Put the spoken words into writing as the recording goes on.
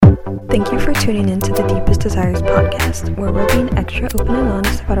Thank you for tuning in to the Deepest Desires podcast, where we're being extra open and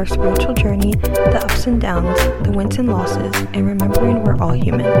honest about our spiritual journey, the ups and downs, the wins and losses, and remembering we're all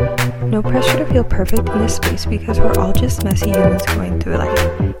human. No pressure to feel perfect in this space because we're all just messy humans going through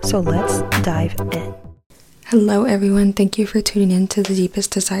life. So let's dive in. Hello everyone, thank you for tuning in to the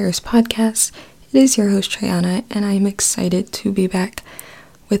Deepest Desires podcast. It is your host Triana, and I'm excited to be back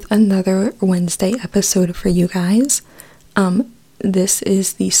with another Wednesday episode for you guys. This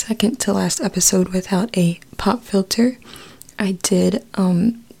is the second to last episode without a pop filter. I did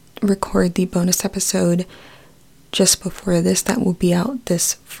record the bonus episode just before this that will be out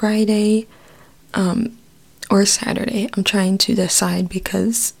this Friday or Saturday. I'm trying to decide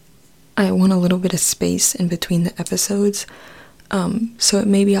because I want a little bit of space in between the episodes. So it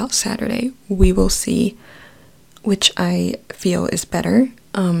may be out Saturday. We will see which I feel is better.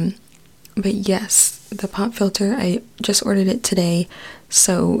 But yes, the pop filter, I just ordered it today.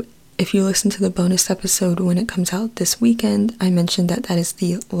 So if you listen to the bonus episode when it comes out this weekend, I mentioned that that is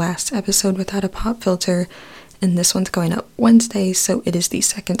the last episode without a pop filter. And this one's going up Wednesday, so it is the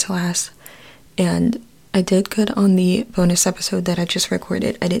second to last. And I did good on the bonus episode that I just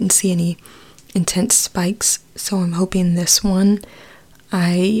recorded. I didn't see any intense spikes, so I'm hoping this one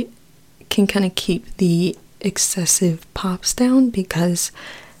I can kind of keep the excessive pops down, because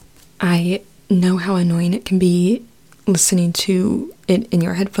I know how annoying it can be listening to it in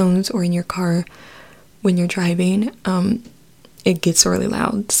your headphones or in your car when you're driving. It gets really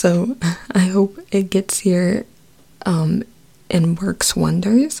loud, so I hope it gets here and works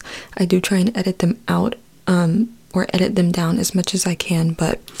wonders. I do try and edit them out or edit them down as much as I can,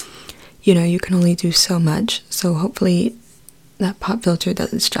 but you know, you can only do so much, so hopefully that pop filter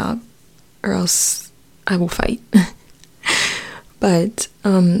does its job, or else I will fight. But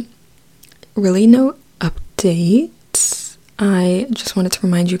really no updates. I just wanted to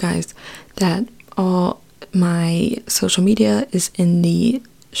remind you guys that all my social media is in the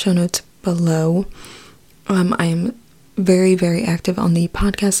show notes below. I am very, very active on the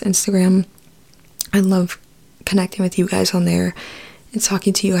podcast Instagram. I love connecting with you guys on there and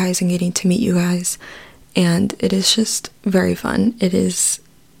talking to you guys and getting to meet you guys, and it is just very fun. It is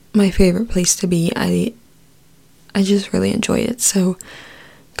my favorite place to be. I just really enjoy it, so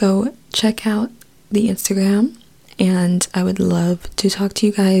go check out the Instagram, and I would love to talk to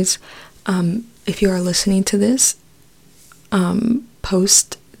you guys. If you are listening to this,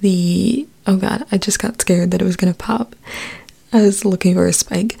 post the, oh god, I just got scared that it was gonna pop. I was looking for a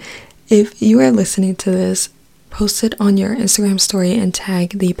spike. If you are listening to this, post it on your Instagram story and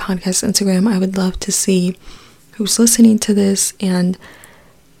tag the podcast Instagram. I would love to see who's listening to this, and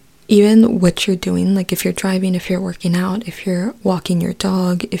even what you're doing, like if you're driving, if you're working out, if you're walking your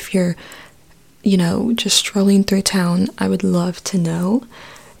dog, if you're, you know, just strolling through town. I would love to know,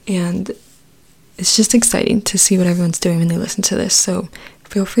 and it's just exciting to see what everyone's doing when they listen to this. So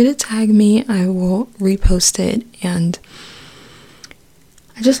feel free to tag me. I will repost it, and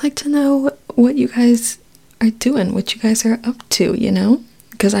I just like to know what you guys are doing, what you guys are up to, you know,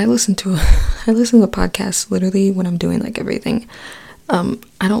 because I listen to podcasts literally when I'm doing like everything.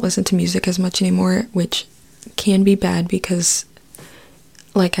 I don't listen to music as much anymore, which can be bad because,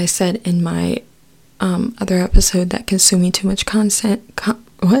 like I said in my other episode, that consuming too much content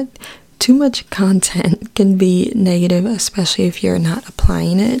can be negative, especially if you're not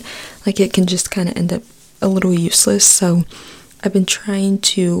applying it. Like, it can just kind of end up a little useless. So I've been trying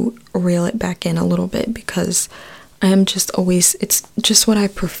to reel it back in a little bit, because I am just always, it's just what I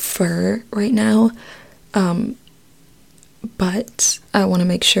prefer right now. But I want to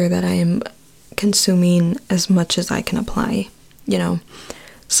make sure that I am consuming as much as I can apply, you know.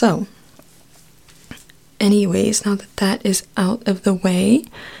 So anyways, now that that is out of the way,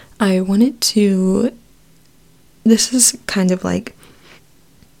 I wanted to, this is kind of like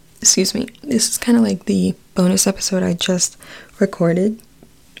the bonus episode I just recorded,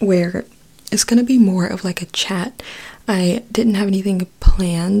 where it's going to be more of like a chat. I didn't have anything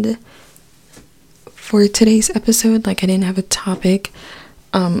planned for today's episode, like I didn't have a topic,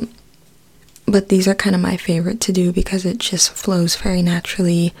 but these are kind of my favorite to do because it just flows very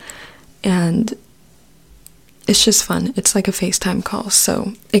naturally, and it's just fun. It's like a FaceTime call,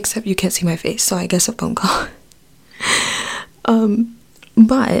 so, except you can't see my face, so I guess a phone call.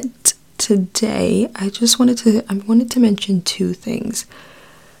 But today I wanted to mention two things,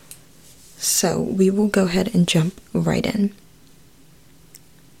 so we will go ahead and jump right in.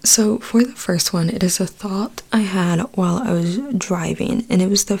 So for the first one, it is a thought I had while I was driving, and it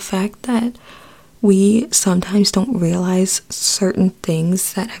was the fact that we sometimes don't realize certain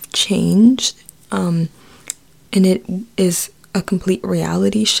things that have changed, and it is a complete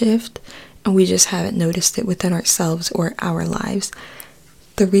reality shift, and we just haven't noticed it within ourselves or our lives.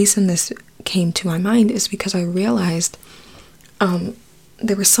 The reason this came to my mind is because I realized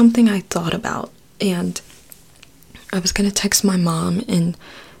there was something I thought about, and I was going to text my mom and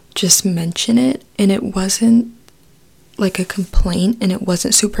just mention it, and it wasn't like a complaint, and it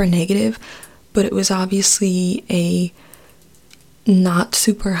wasn't super negative, but it was obviously a not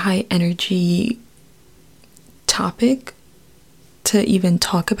super high energy topic to even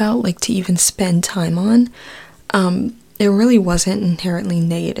talk about, like to even spend time on. It really wasn't inherently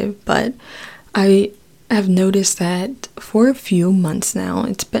negative, but I have noticed that for a few months now,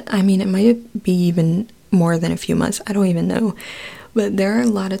 it's been, I mean, it might be even more than a few months, I don't even know, but there are a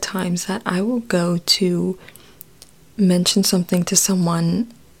lot of times that I will go to mention something to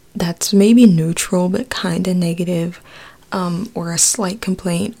someone that's maybe neutral but kind of negative, or a slight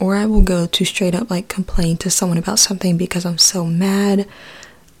complaint, or I will go to straight up like complain to someone about something because I'm so mad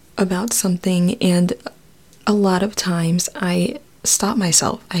about something, and a lot of times I stop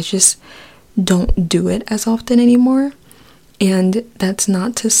myself. I just don't do it as often anymore. And that's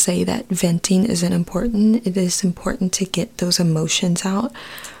not to say that venting isn't important. It is important to get those emotions out,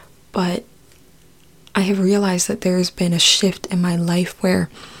 but I have realized that there's been a shift in my life where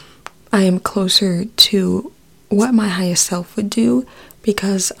I am closer to what my highest self would do,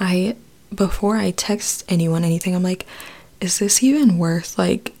 because before I text anyone anything, I'm like, is this even worth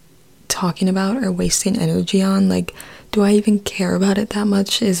like talking about or wasting energy on? Like, do I even care about it that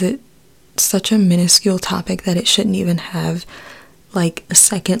much? Is it such a minuscule topic that it shouldn't even have like a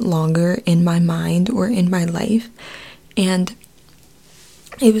second longer in my mind or in my life? And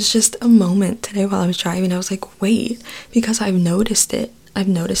it was just a moment today while I was driving. I was like, wait, because I've noticed it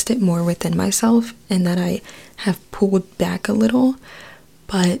more within myself, and that I have pulled back a little.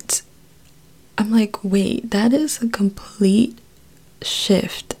 But I'm like, wait, that is a complete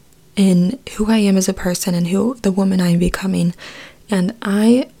shift in who I am as a person and who the woman I'm becoming. And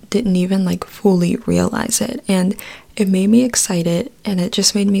I didn't even like fully realize it, and it made me excited, and it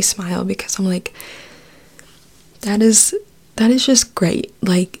just made me smile, because I'm like, that is just great.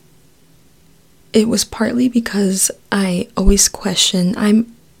 Like, it was partly because I always question,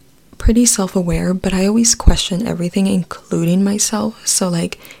 I'm pretty self-aware, but I always question everything, including myself. So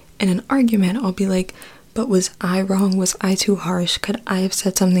like in an argument, I'll be like, but was I wrong? Was I too harsh? Could I have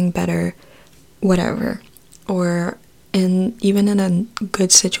said something better? Whatever. Or even in a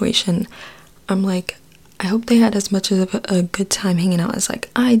good situation, I'm like, I hope they had as much of a good time hanging out as like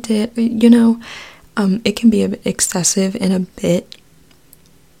I did, you know. It can be a bit excessive and a bit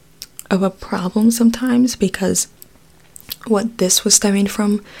of a problem sometimes, because what this was stemming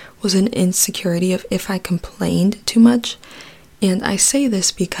from was an insecurity of if I complained too much. And I say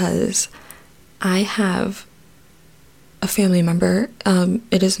this because I have a family member,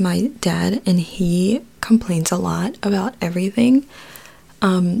 it is my dad, and he complains a lot about everything,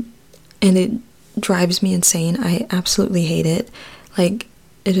 and it drives me insane. I absolutely hate it. Like,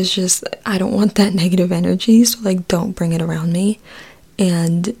 it is just, I don't want that negative energy, so like, don't bring it around me.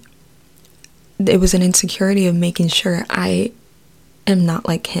 And it was an insecurity of making sure I am not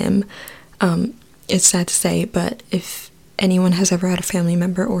like him. It's sad to say, but if anyone has ever had a family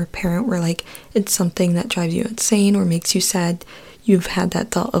member or a parent where like it's something that drives you insane or makes you sad, you've had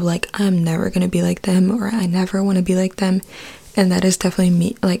that thought of like, I'm never gonna be like them, or I never want to be like them. And that is definitely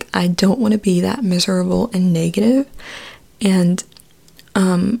me. Like, I don't want to be that miserable and negative. And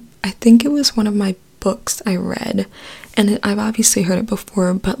I think it was one of my books I read, and I've obviously heard it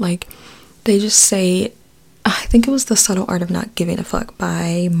before, but like, they just say, I think it was The Subtle Art of Not Giving a Fuck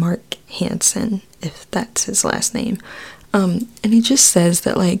by Mark Hansen, if that's his last name. And he just says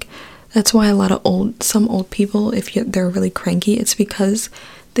that like, that's why some old people, if they're really cranky, it's because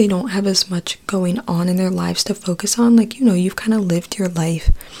they don't have as much going on in their lives to focus on. Like, you know, you've kind of lived your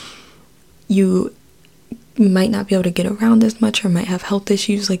life. You might not be able to get around as much, or might have health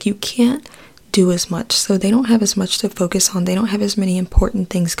issues. Like, you can't do as much, so they don't have as much to focus on. They don't have as many important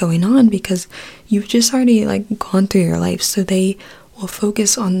things going on because you've just already like gone through your life. So they will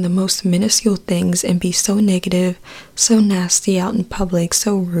focus on the most minuscule things and be so negative, so nasty out in public,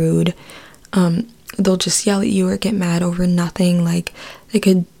 so rude. They'll just yell at you or get mad over nothing. Like, they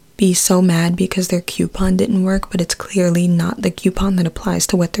could be so mad because their coupon didn't work, but it's clearly not the coupon that applies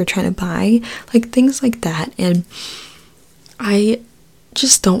to what they're trying to buy. Like, things like that. And I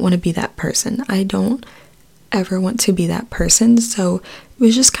just don't want to be that person. I don't ever want to be that person. So it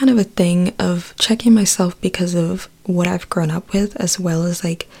was just kind of a thing of checking myself because of what I've grown up with, as well as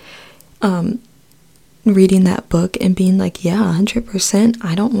like reading that book and being like, yeah, 100%,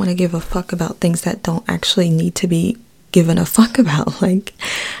 I don't want to give a fuck about things that don't actually need to be given a fuck about. Like,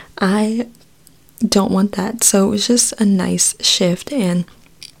 I don't want that. So it was just a nice shift, and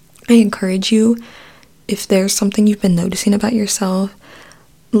I encourage you, if there's something you've been noticing about yourself,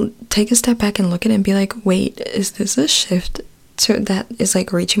 take a step back and look at it and be like, wait, is this a shift that is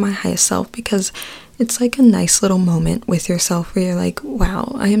like reaching my highest self? Because it's like a nice little moment with yourself where you're like,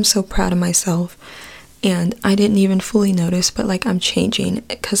 wow, I am so proud of myself, and I didn't even fully notice, but like I'm changing.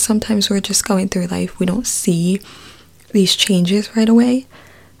 Because sometimes we're just going through life, we don't see these changes right away,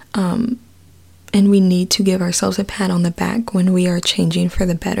 and we need to give ourselves a pat on the back when we are changing for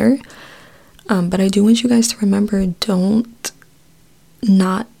the better. But I do want you guys to remember, don't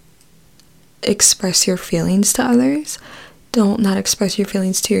not express your feelings to others. Don't not express your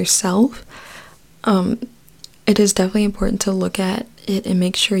feelings to yourself. It is definitely important to look at it and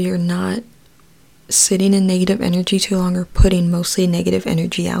make sure you're not sitting in negative energy too long, or putting mostly negative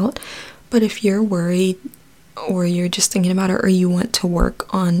energy out. But if you're worried, or you're just thinking about it, or you want to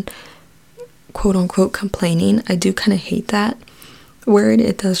work on quote unquote complaining, I do kind of hate that word.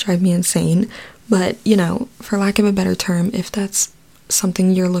 It does drive me insane. But, you know, for lack of a better term, if that's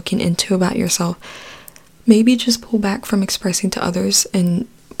something you're looking into about yourself, maybe just pull back from expressing to others and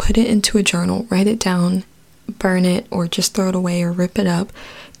put it into a journal. Write it down, burn it, or just throw it away or rip it up.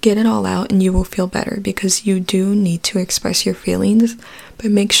 Get it all out and you will feel better, because you do need to express your feelings,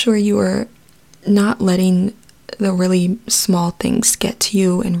 but make sure you are not letting the really small things get to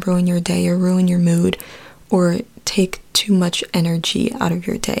you and ruin your day, or ruin your mood, or take too much energy out of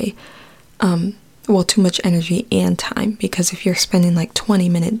your day. Too much energy and time, because if you're spending like 20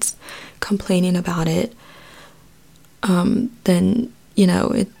 minutes complaining about it, then, you know,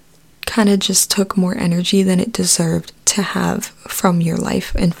 it kind of just took more energy than it deserved to have from your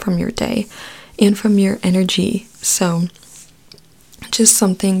life and from your day and from your energy. So just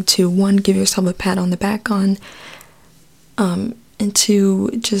something to, one, give yourself a pat on the back on, and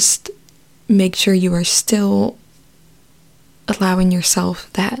to just make sure you are still allowing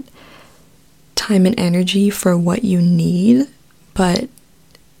yourself that time and energy for what you need, but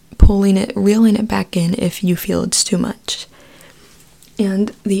reeling it back in if you feel it's too much. And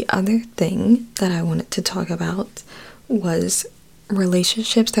the other thing that I wanted to talk about was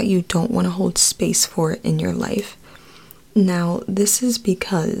relationships that you don't want to hold space for in your life. Now, this is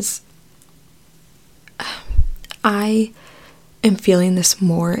because I am feeling this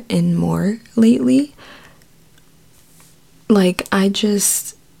more and more lately. Like,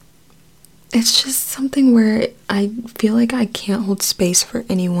 it's just something where I feel like I can't hold space for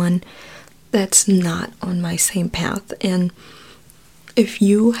anyone that's not on my same path. And if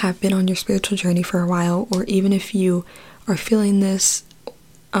you have been on your spiritual journey for a while, or even if you are feeling this,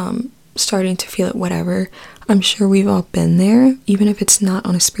 starting to feel it, whatever, I'm sure we've all been there, even if it's not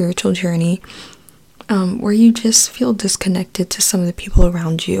on a spiritual journey, where you just feel disconnected to some of the people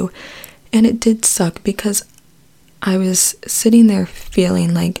around you. And it did suck, because I was sitting there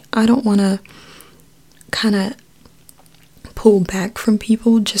feeling like I don't want to kind of pull back from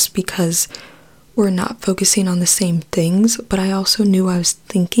people just because we're not focusing on the same things. But I also knew I was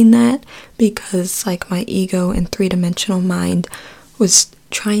thinking that because, like, my ego and three-dimensional mind was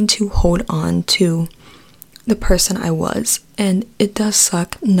trying to hold on to the person I was. And it does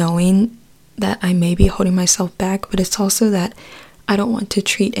suck knowing that I may be holding myself back, but it's also that I don't want to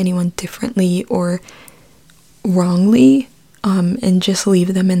treat anyone differently or wrongly, and just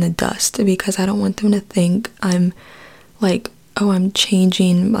leave them in the dust, because I don't want them to think I'm like, oh, I'm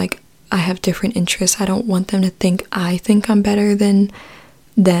changing, like I have different interests. I don't want them to think I think I'm better than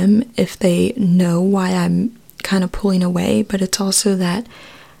them if they know why I'm kind of pulling away. But it's also that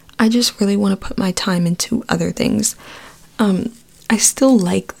I just really want to put my time into other things. I still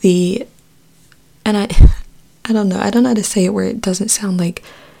like and I don't know how to say it where it doesn't sound like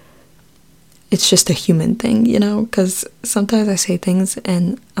it's just a human thing, you know, because sometimes I say things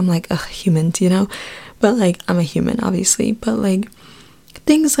and I'm like, ugh, humans, you know, but like, I'm a human, obviously, but like,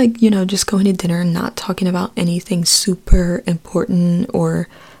 things like, you know, just going to dinner and not talking about anything super important or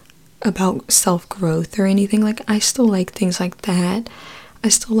about self-growth or anything. Like, I still like things like that. I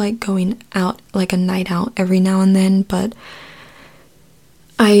still like going out, like a night out every now and then, but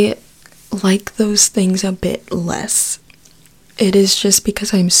I like those things a bit less. It is just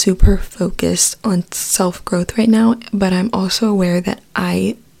because I'm super focused on self-growth right now, but I'm also aware that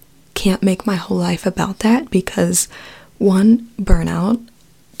I can't make my whole life about that, because one, burnout,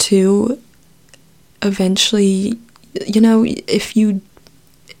 two, eventually, you know, if you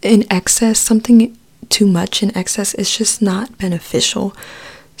in excess, something too much in excess is just not beneficial.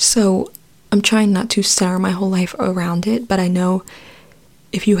 So I'm trying not to center my whole life around it, but I know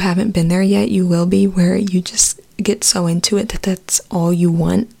if you haven't been there yet, you will be, where you just get so into it that that's all you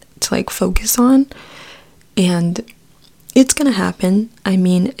want to like focus on. And it's gonna happen. I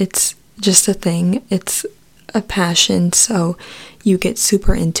mean, it's just a thing. It's a passion, so you get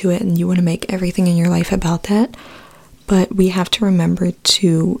super into it and you want to make everything in your life about that. But we have to remember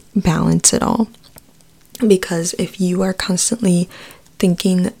to balance it all, because if you are constantly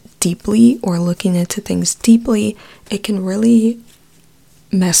thinking deeply or looking into things deeply, it can really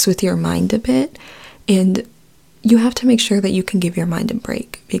mess with your mind a bit, and you have to make sure that you can give your mind a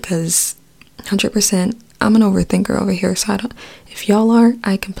break, because 100% I'm an overthinker over here, so if y'all are,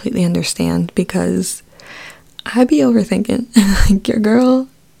 I completely understand, because I be overthinking. Like, your girl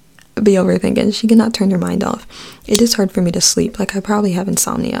be overthinking. She cannot turn her mind off. It is hard for me to sleep. Like, I probably have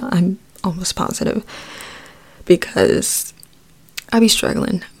insomnia, I'm almost positive, because I be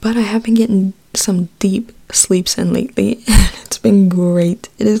struggling. But I have been getting some deep sleeps in lately, and it's been great.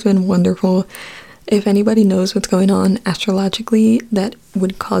 It has been wonderful. If anybody knows what's going on astrologically that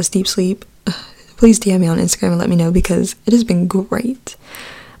would cause deep sleep, please DM me on Instagram and let me know, because it has been great.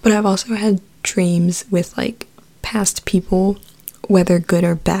 But I've also had dreams with like past people, whether good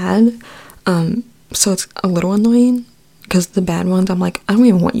or bad, so it's a little annoying, because the bad ones, I'm like, I don't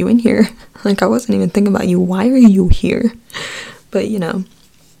even want you in here. Like, I wasn't even thinking about you. Why are you here? But you know,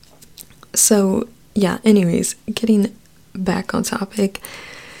 so yeah, anyways, getting back on topic,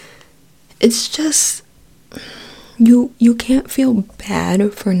 it's just, you can't feel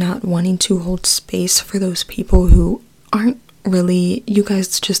bad for not wanting to hold space for those people who aren't really, you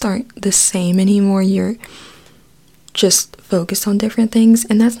guys just aren't the same anymore. You're just focused on different things,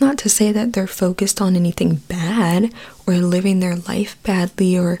 and that's not to say that they're focused on anything bad or living their life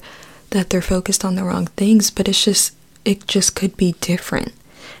badly, or that they're focused on the wrong things, but it just could be different,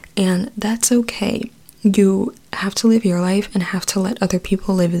 and that's okay. You have to live your life and have to let other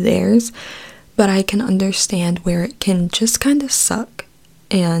people live theirs, but I can understand where it can just kind of suck,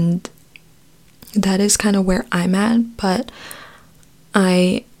 and that is kind of where I'm at. But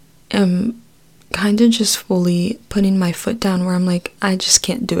I am kind of just fully putting my foot down, where I'm like, I just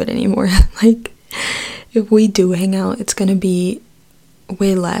can't do it anymore. Like, if we do hang out, it's gonna be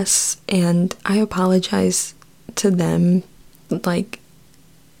way less, and I apologize to them like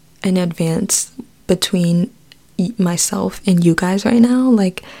in advance between myself and you guys right now.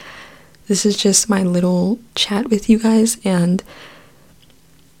 Like, this is just my little chat with you guys and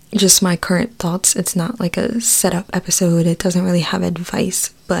just my current thoughts. It's not like a setup episode. It doesn't really have advice,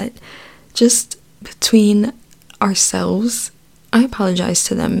 but just between ourselves, I apologize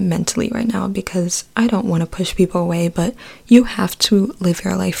to them mentally right now, because I don't want to push people away, but you have to live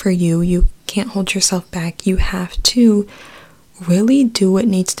your life for you. You can't hold yourself back. You have to really do what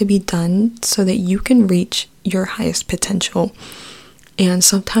needs to be done so that you can reach your highest potential. And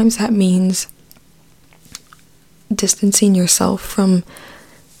sometimes that means distancing yourself from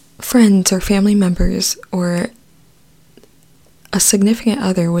friends or family members or a significant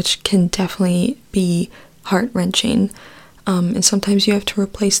other, which can definitely be heart-wrenching. And sometimes you have to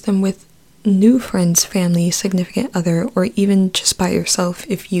replace them with new friends, family, significant other, or even just by yourself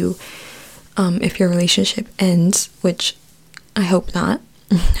if your relationship ends, which I hope not.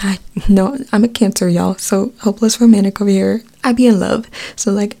 I know I'm a Cancer, y'all, so hopeless romantic over here. I be in love,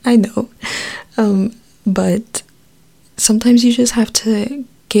 so like, I know. But sometimes you just have to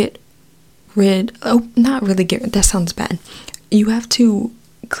not really get rid, that sounds bad. You have to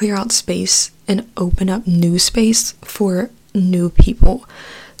clear out space and open up new space for new people,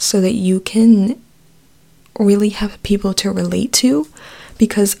 so that you can really have people to relate to.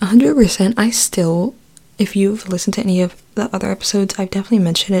 Because 100%, I still, if you've listened to any of the other episodes, I've definitely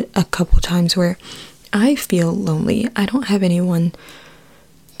mentioned it a couple times, where I feel lonely. I don't have anyone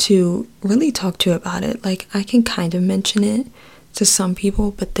to really talk to about it. Like, I can kind of mention it to some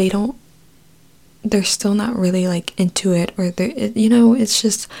people, but they're still not really like into it, or it's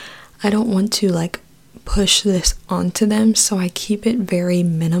just, I don't want to like push this onto them, so I keep it very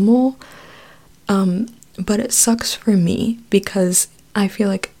minimal. But it sucks for me, because I feel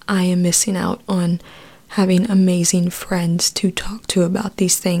like I am missing out on having amazing friends to talk to about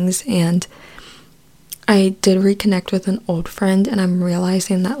these things. And I did reconnect with an old friend, and I'm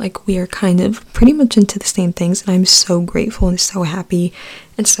realizing that like we are kind of pretty much into the same things, and I'm so grateful and so happy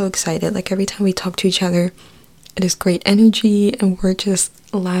and so excited. Like, every time we talk to each other, it is great energy, and we're just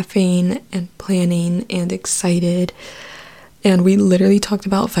laughing and planning and excited. And we literally talked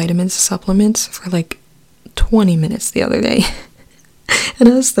about vitamins and supplements for like 20 minutes the other day. And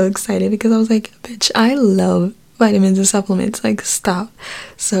I was so excited, because I was like, bitch, I love vitamins and supplements, like, stop.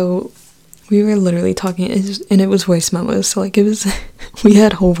 So we were literally talking, and it was voice memos, so like, it was we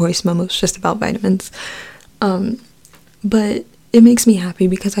had whole voice memos just about vitamins. But it makes me happy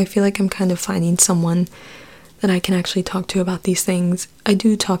because I feel like I'm kind of finding someone that I can actually talk to about these things. I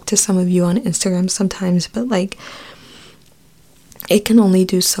do talk to some of you on Instagram sometimes, but like, it can only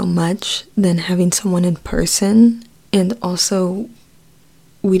do so much than having someone in person. And also,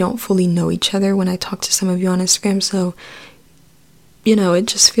 we don't fully know each other when I talk to some of you on Instagram, so it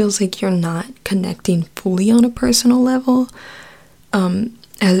just feels like you're not connecting fully on a personal level,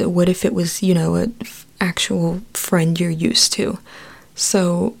 as it would if it was, an actual friend you're used to.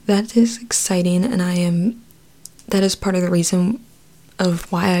 So that is exciting, and that is part of the reason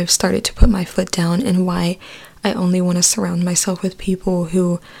of why I've started to put my foot down and why I only want to surround myself with people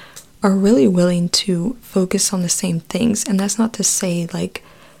who are really willing to focus on the same things. And that's not to say, like,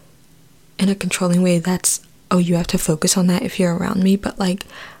 in a controlling way, that's, oh, you have to focus on that if you're around me, but like,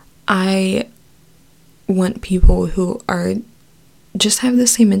 I want people who are just have the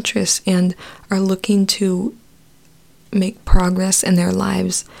same interests and are looking to make progress in their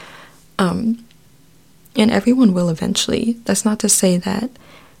lives. And everyone will eventually. That's not to say that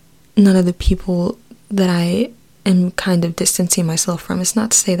none of the people that I am kind of distancing myself from, it's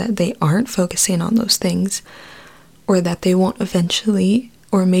not to say that they aren't focusing on those things, or that they won't eventually,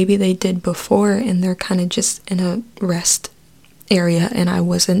 or maybe they did before and they're kind of just in a rest area and I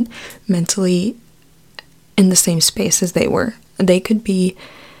wasn't mentally in the same space as they were. They could be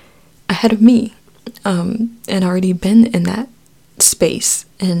ahead of me, and already been in that space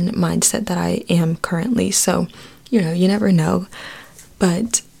and mindset that I am currently. So, you never know.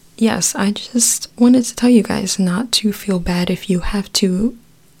 But yes, I just wanted to tell you guys not to feel bad if you have to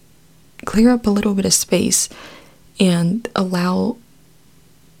clear up a little bit of space and allow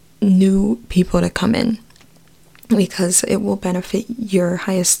new people to come in, because it will benefit your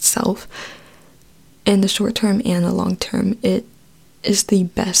highest self in the short term and the long term. It is the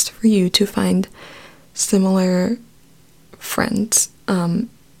best for you to find similar friends.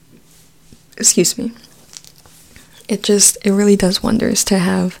 It really does wonders to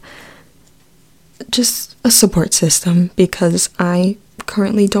have just a support system, because I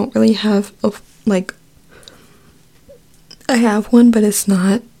currently don't really have I have one, but it's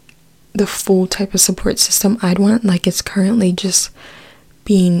not the full type of support system I'd want. Like, it's currently just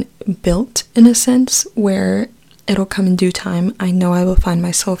being built in a sense where it'll come in due time. I know I will find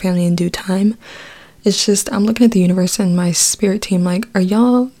my soul family in due time. It's just, I'm looking at the universe and my spirit team, like, are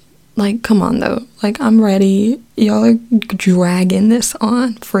y'all, like, come on though. Like, I'm ready. Y'all are dragging this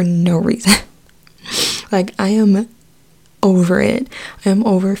on for no reason. Like, I am over it. I am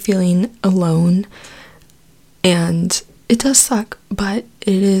over feeling alone. And it does suck, but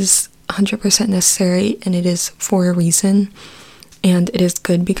it is 100% necessary, and it is for a reason. And it is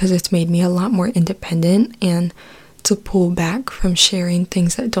good because it's made me a lot more independent and to pull back from sharing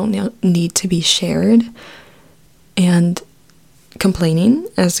things that don't need to be shared and complaining,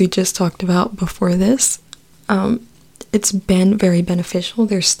 as we just talked about before this. It's been very beneficial.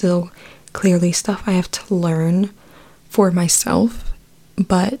 There's still clearly stuff I have to learn for myself,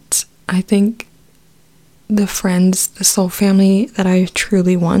 but I think the friends, the soul family that I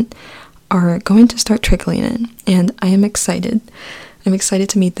truly want are going to start trickling in, and I am excited. I'm excited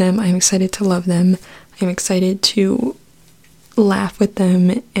to meet them. I'm excited to love them. I'm excited to laugh with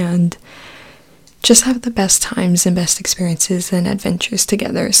them and just have the best times and best experiences and adventures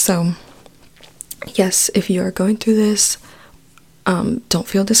together. So yes, if you are going through this, don't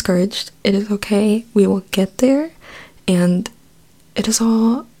feel discouraged. It is okay. We will get there, and it is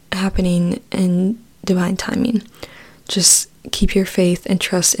all happening in divine timing. Just keep your faith and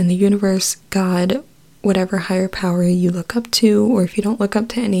trust in the universe, God, whatever higher power you look up to, or if you don't look up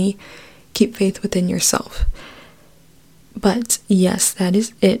to any, keep faith within yourself. But yes, that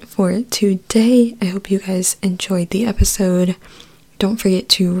is it for today. I hope you guys enjoyed the episode. Don't forget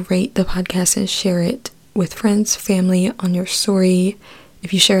to rate the podcast and share it with friends, family, on your story.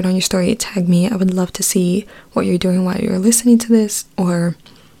 If you share it on your story, tag me. I would love to see what you're doing while you're listening to this, or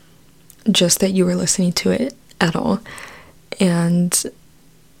just that you were listening to it at all. And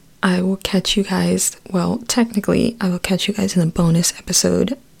I will catch you guys, well, technically, I will catch you guys in the bonus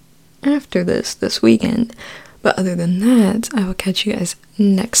episode after this weekend. But other than that, I will catch you guys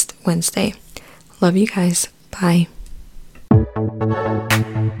next Wednesday. Love you guys. Bye.